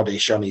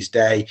Ormrod-ish on his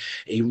day.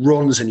 He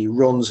runs and he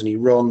runs and he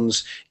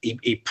runs.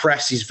 He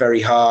presses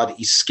very hard.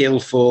 He's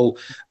skillful.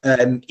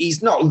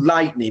 He's not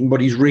lightning,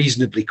 but he's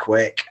reasonably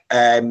quick.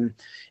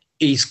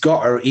 He's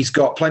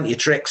got plenty of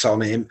tricks on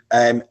him,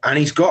 and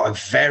he's got a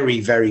very,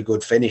 very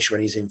good finish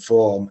when he's in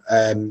form.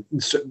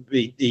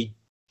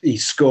 He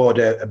scored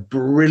a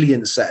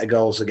brilliant set of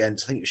goals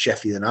against, I think it was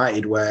Sheffield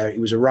United, where it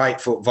was a right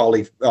foot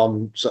volley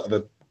on sort of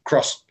a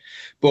cross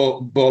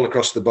ball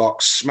across the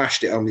box,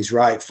 smashed it on his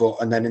right foot,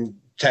 and then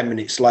 10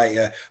 minutes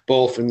later,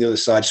 ball from the other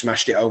side,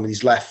 smashed it home with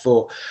his left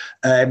foot.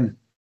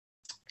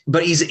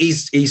 But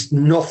he's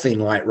nothing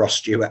like Ross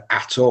Stewart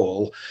at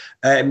all.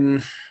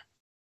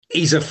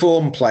 He's a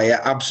form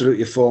player,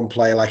 absolutely a form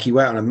player. Like, he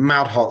went on a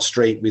mad hot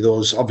streak with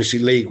us, obviously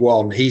League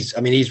One. He's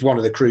one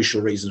of the crucial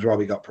reasons why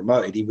we got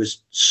promoted. He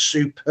was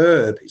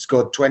superb. He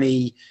scored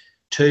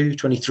 22,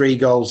 23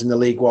 goals in the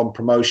League One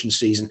promotion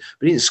season,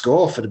 but he didn't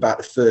score for about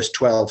the first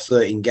 12,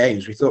 13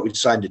 games. We thought we'd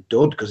signed a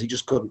dud because he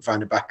just couldn't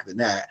find the back of the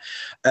net.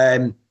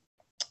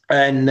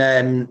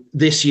 And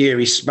this year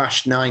he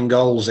smashed 9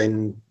 goals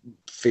in,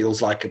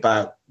 feels like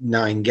about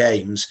 9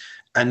 games.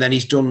 And then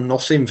he's done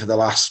nothing for the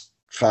last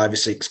 5 or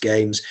 6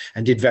 games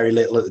and did very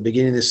little at the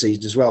beginning of the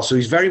season as well. So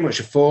he's very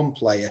much a form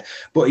player,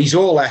 but he's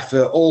all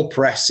effort, all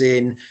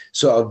pressing,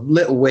 sort of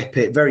little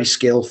whippet, very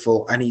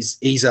skillful, and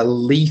he's a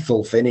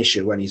lethal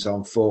finisher when he's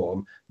on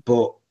form.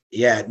 But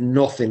yeah,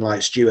 nothing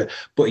like Stewart.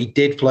 But he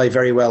did play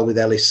very well with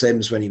Ellis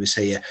Sims when he was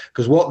here,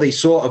 because what they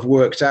sort of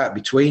worked out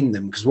between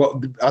them, because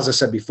as I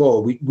said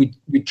before, we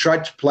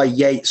tried to play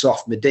Yates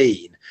off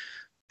Medine.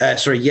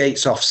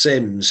 Yates off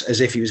Sims as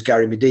if he was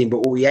Gary Medine. But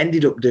what we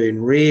ended up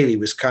doing really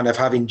was kind of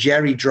having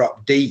Jerry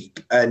drop deep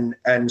and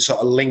sort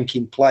of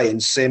linking play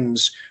and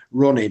Sims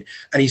running.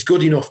 And he's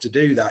good enough to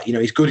do that.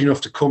 He's good enough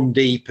to come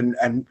deep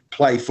and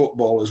play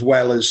football as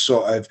well as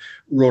sort of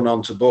run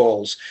onto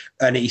balls.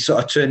 And he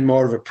sort of turned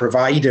more of a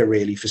provider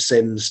really for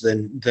Sims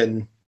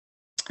than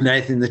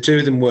anything. The two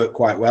of them worked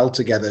quite well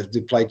together.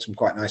 They played some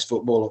quite nice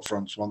football up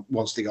front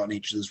once they got on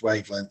each other's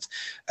wavelength.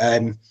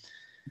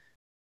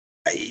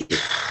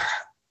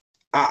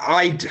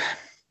 I'd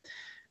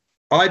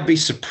be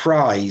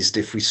surprised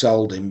if we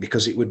sold him,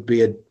 because it would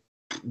be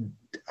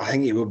I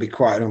think it would be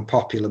quite an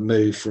unpopular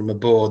move from a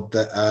board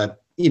that,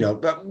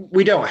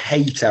 we don't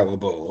hate our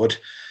board,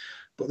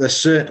 but I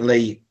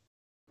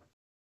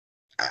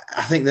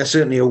think they're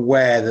certainly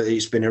aware that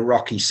it's been a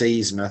rocky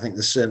season. I think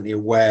they're certainly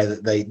aware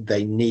that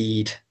they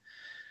need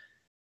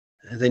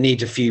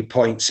a few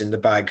points in the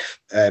bag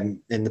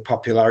in the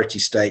popularity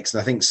stakes.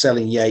 And I think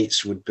selling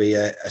Yates would be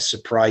a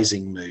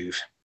surprising move.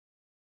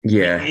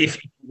 Yeah.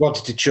 If you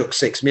wanted to chuck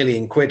 6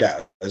 million quid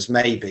at us,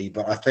 maybe,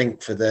 but I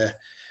think for the,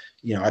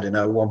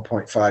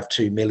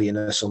 1.52 million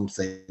or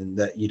something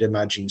that you'd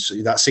imagine, so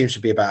that seems to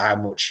be about how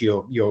much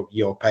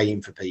you're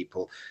paying for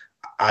people.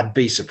 I'd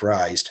be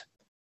surprised.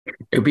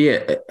 It'll be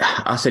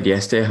I said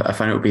yesterday, I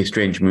find it would be a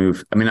strange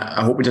move. I mean,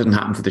 I hope it doesn't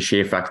happen for the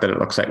sheer fact that it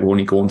looks like we're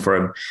only going for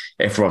him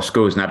if Ross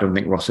goes, and I don't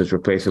think Ross is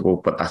replaceable,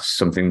 but that's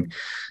something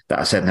that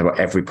I said about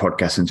every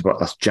podcast since about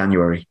last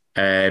January.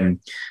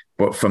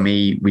 But for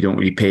me, we don't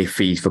really pay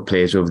fees for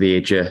players over the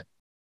age of,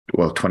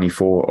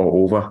 24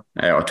 or over,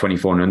 or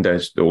 24 and under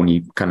is the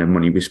only kind of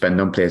money we spend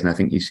on players. And I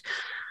think he's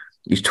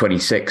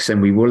 26,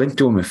 and we were linked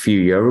to him a few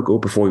years ago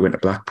before he went to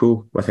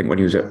Blackpool, I think when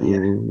he was at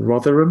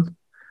Rotherham.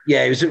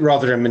 Yeah, he was at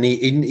Rotherham, and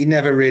he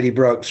never really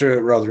broke through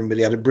at Rotherham, but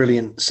he had a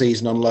brilliant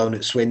season on loan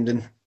at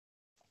Swindon,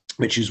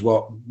 which is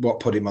what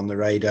put him on the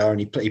radar. And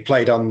he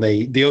played on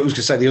I was going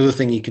to say, the other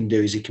thing he can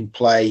do is he can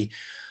play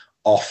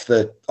off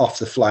the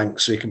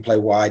flank, so he can play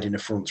wide in a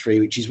front three,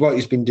 which is what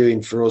he's been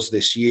doing for us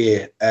this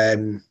year,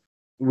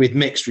 with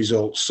mixed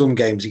results. Some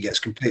games he gets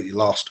completely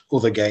lost,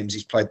 other games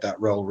he's played that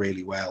role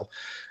really well,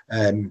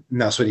 and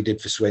that's what he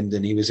did for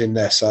Swindon. He was in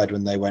their side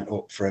when they went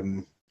up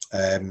from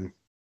when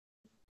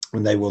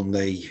they won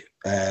the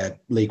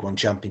League One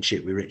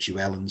Championship with Richie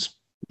Wellens.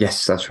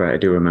 Yes, that's right. I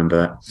do remember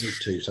that. League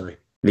Two, sorry.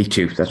 League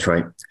Two, that's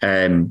right.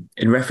 In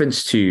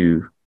reference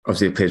to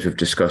obviously the players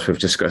we've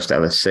discussed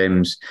Ellis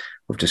Sims,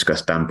 we've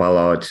discussed Dan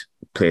Ballard,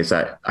 players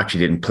that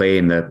actually didn't play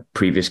in the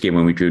previous game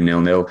when we drew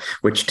 0-0,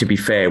 which, to be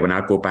fair, when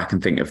I go back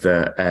and think of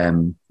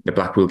the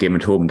Blackpool game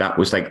at home, that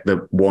was like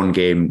the one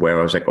game where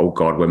I was like, oh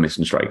God, we're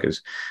missing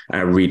strikers.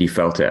 And I really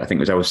felt it. I think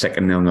it was our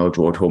second 0-0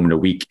 draw at home in a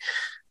week.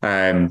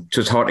 So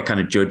it's hard to kind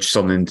of judge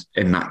Sunderland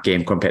in that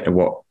game compared to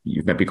what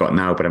you've maybe got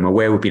now, but I'm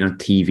aware we've been on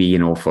TV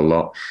an awful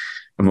lot.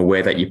 I'm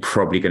aware that you're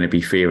probably going to be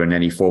fearing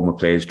any former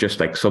players, just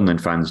like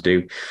Sunderland fans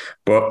do.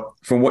 But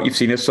from what you've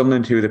seen of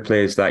Sunderland, who are the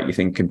players that you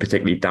think can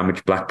particularly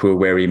damage Blackpool?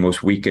 Where are you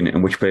most weak,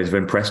 and which players have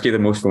impressed you the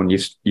most when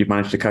you've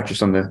managed to catch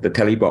us on the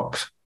telly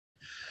box?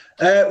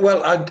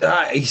 Well,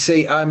 you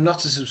see, I'm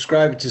not a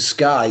subscriber to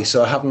Sky,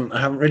 so I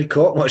haven't really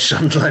caught much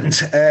Sunderland.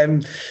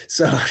 I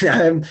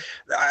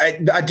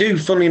do.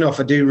 Funnily enough,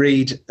 I do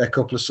read a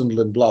couple of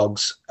Sunderland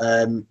blogs,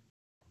 and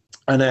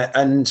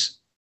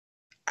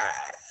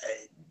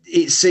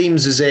it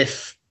seems as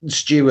if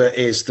Stewart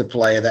is the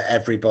player that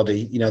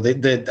everybody,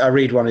 I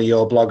read one of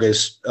your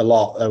bloggers a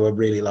lot who I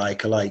really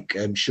like. I like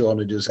Sean,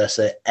 who does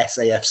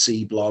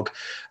SAFC blog.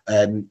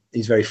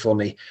 He's very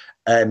funny.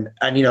 And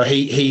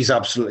he's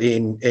absolutely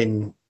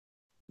in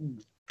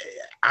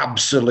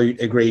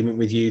absolute agreement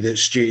with you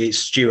that it's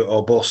Stewart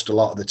or bust a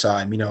lot of the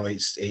time.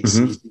 It's he's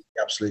the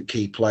absolute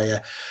key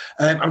player.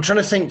 I'm trying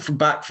to think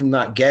back from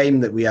that game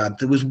that we had.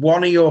 There was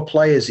one of your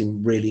players who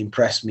really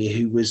impressed me.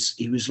 He was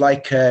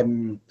like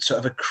sort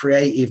of a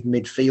creative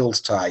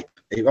midfield type.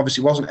 It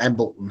obviously wasn't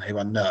Embleton, who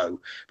I know.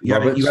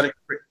 But you had a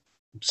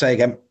say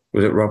again.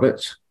 Was it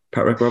Roberts?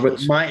 Patrick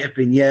Roberts? It might have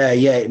been, yeah,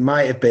 it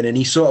might have been. And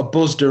he sort of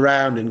buzzed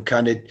around and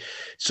kind of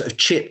sort of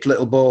chipped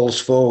little balls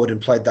forward and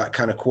played that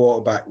kind of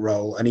quarterback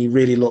role. And he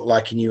really looked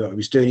like he knew what he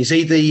was doing. Is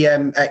he the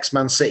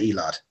ex-Man City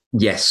lad?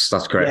 Yes,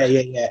 that's correct.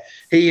 Yeah.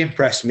 He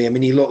impressed me. I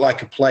mean, he looked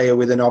like a player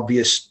with an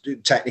obvious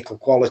technical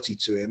quality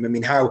to him. I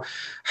mean, how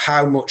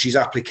much his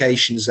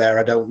application's there,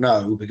 I don't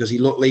know, because he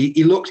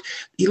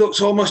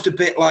looks almost a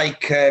bit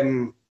like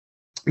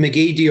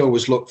McGeady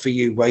always looked for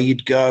you, where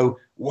you'd go,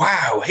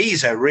 wow,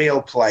 he's a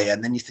real player.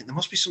 And then you think there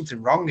must be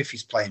something wrong if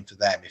he's playing for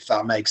them, if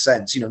that makes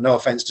sense. No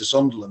offence to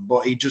Sunderland,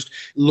 but he just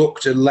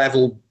looked a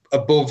level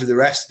above the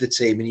rest of the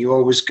team. And you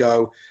always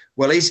go,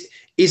 well, is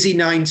he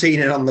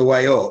 19 and on the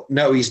way up?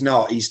 No, he's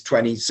not. He's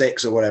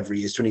 26 or whatever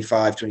he is,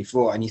 25,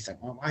 24. And you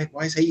think, well,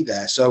 why is he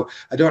there? So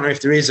I don't know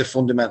if there is a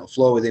fundamental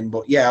flaw with him,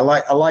 but yeah,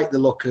 I like the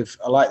look of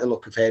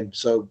him.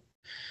 So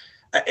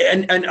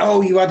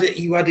you had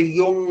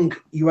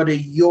a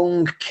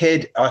young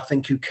kid, I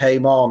think, who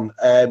came on.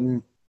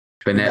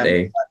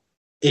 Benetti.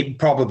 It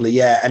probably,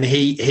 yeah, and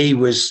he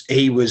was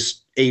a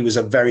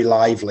very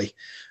lively,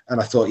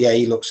 and I thought, yeah,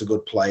 he looks a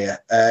good player.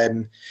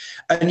 And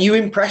you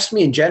impressed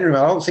me in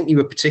general. I don't think you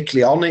were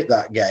particularly on it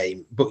that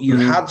game, but you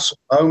had some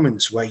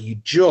moments where you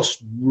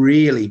just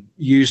really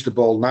used the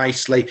ball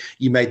nicely.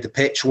 You made the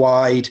pitch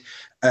wide.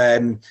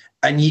 And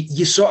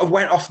you sort of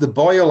went off the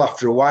boil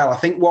after a while. I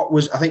think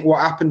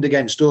what happened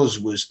against us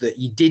was that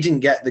you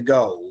didn't get the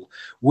goal.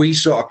 We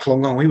sort of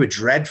clung on. We were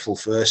dreadful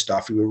first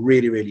half. We were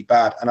really, really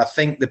bad. And I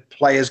think the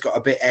players got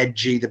a bit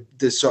edgy.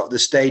 The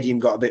stadium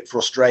got a bit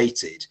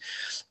frustrated.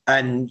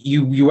 And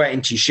you went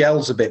into your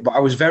shells a bit. But I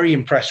was very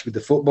impressed with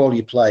the football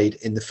you played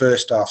in the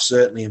first half,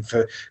 certainly, and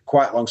for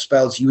quite long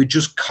spells. You were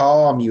just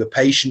calm. You were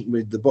patient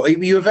with the ball.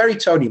 You were very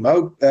Tony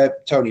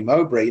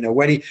Mowbray.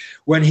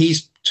 When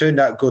he's turned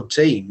out good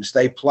teams,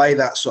 they play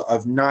that sort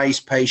of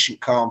nice, patient,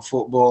 calm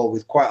football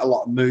with quite a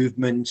lot of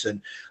movement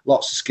and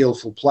lots of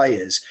skillful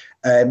players.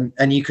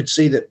 And you could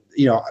see that,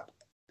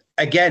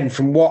 again,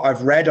 from what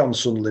I've read on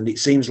Sunderland, it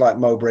seems like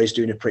Mowbray's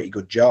doing a pretty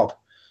good job.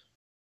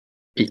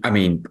 I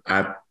mean,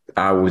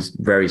 I was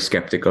very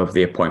sceptical of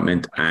the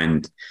appointment,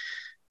 and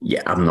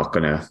yeah, I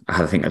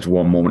think that's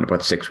one moment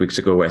about 6 weeks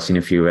ago where I seen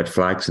a few red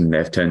flags and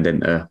they've turned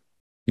into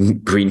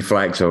green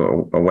flags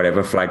or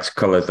whatever flags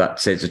colours that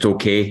says it's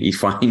okay, he's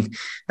fine.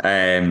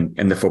 And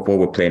the football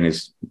we're playing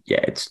is,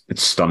 it's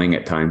stunning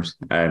at times.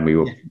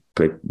 We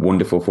played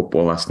wonderful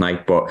football last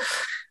night, but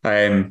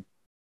I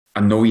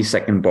know he's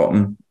second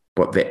bottom,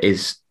 but there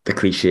is the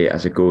cliche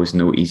as it goes,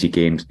 no easy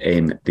games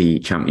in the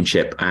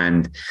Championship.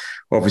 And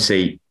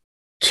obviously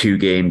 3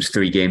 games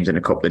in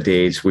a couple of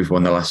days. We've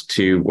won the last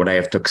 2. Would I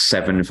have took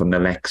 7 from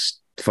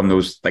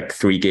those like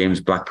 3 games?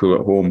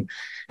 Blackburn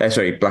at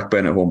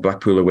home,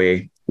 Blackpool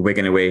away,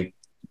 Wigan away.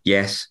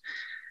 Yes,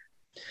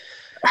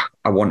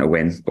 I want to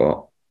win,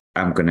 but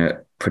I'm going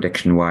to,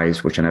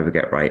 prediction-wise, which I never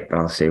get right,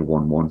 I'll say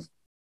 1-1.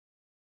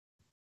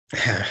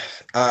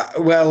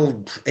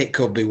 Well, it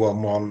could be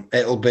 1-1.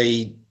 It'll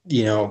be,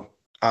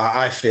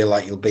 I feel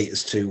like you'll beat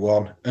us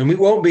 2-1. And it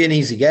won't be an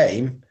easy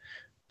game,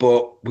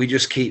 but we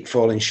just keep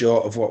falling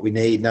short of what we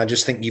need. And I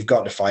just think you've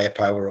got the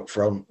firepower up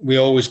front. We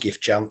always give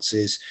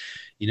chances.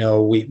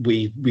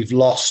 We've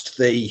lost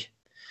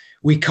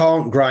we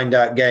can't grind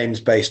out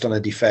games based on a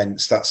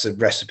defence. That's a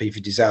recipe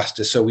for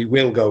disaster. So we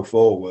will go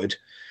forward.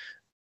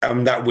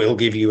 that will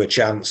give you a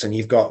chance, and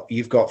you've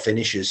got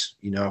finishers,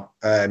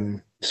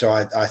 so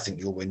I think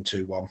you'll win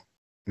 2-1.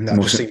 And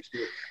that just seems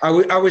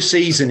our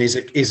season is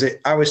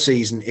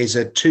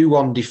a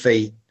 2-1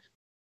 defeat.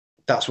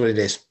 That's what it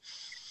is.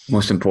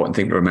 Most important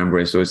thing to remember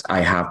is I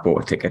have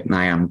bought a ticket and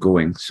I am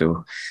going.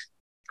 So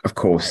of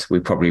course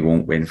we probably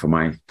won't win for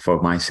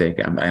my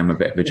sake. I am a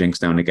bit of a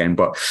jinx now and again.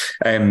 But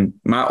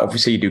Matt,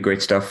 obviously you do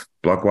great stuff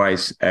blog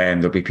wise,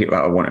 and there'll be people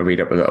that will want to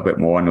read up a little bit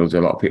more. I know there's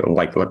a lot of people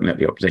like looking at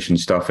the opposition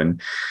stuff and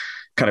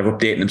kind of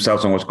updating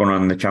themselves on what's going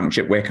on in the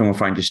championship. Where can we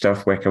find your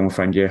stuff? Where can we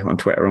find you on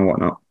Twitter and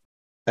whatnot?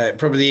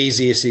 Probably the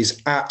easiest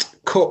is at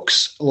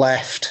Cook's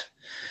Left,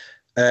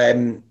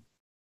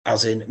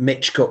 as in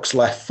Mitch Cook's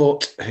left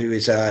foot, who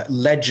is a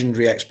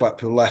legendary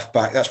ex-Blackpool left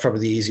back. That's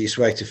probably the easiest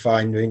way to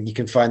find me. You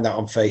can find that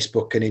on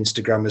Facebook and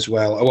Instagram as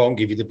well. I won't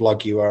give you the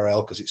blog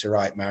URL because it's a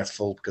right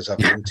mouthful, because I've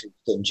been too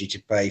stingy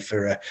to pay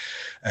for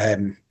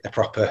a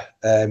proper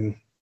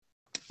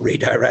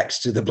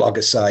redirect to the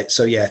blogger site.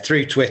 So yeah,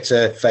 through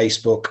Twitter,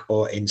 Facebook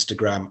or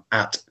Instagram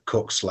at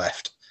Cook's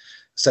Left.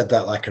 Said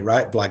that like a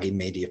right blagging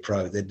media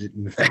pro. They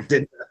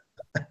didn't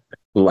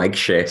like,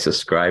 share,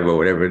 subscribe, or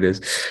whatever it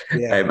is.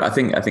 Yeah. I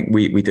think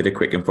we did a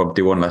quick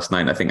impromptu one last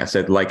night. I think I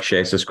said like,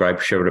 share,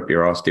 subscribe, shove it up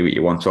your arse, do what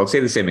you want. So I'll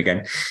say the same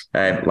again.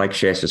 Like,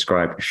 share,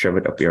 subscribe, shove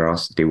it up your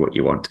arse, do what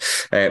you want.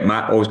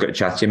 Matt, always good to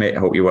chat to you, mate. I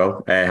hope you're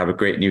well. Have a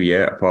great new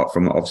year, apart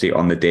from obviously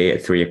on the day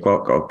at 3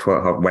 o'clock or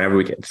 12, whenever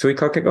we get 3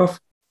 o'clock kickoff.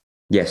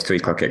 Yes, 3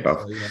 o'clock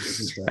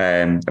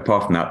kickoff.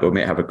 Apart from that, though,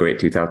 mate, have a great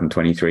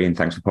 2023, and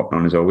thanks for popping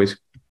on as always.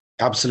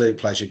 Absolute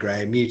pleasure,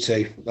 Graham. You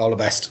too. All the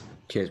best.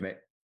 Cheers, mate.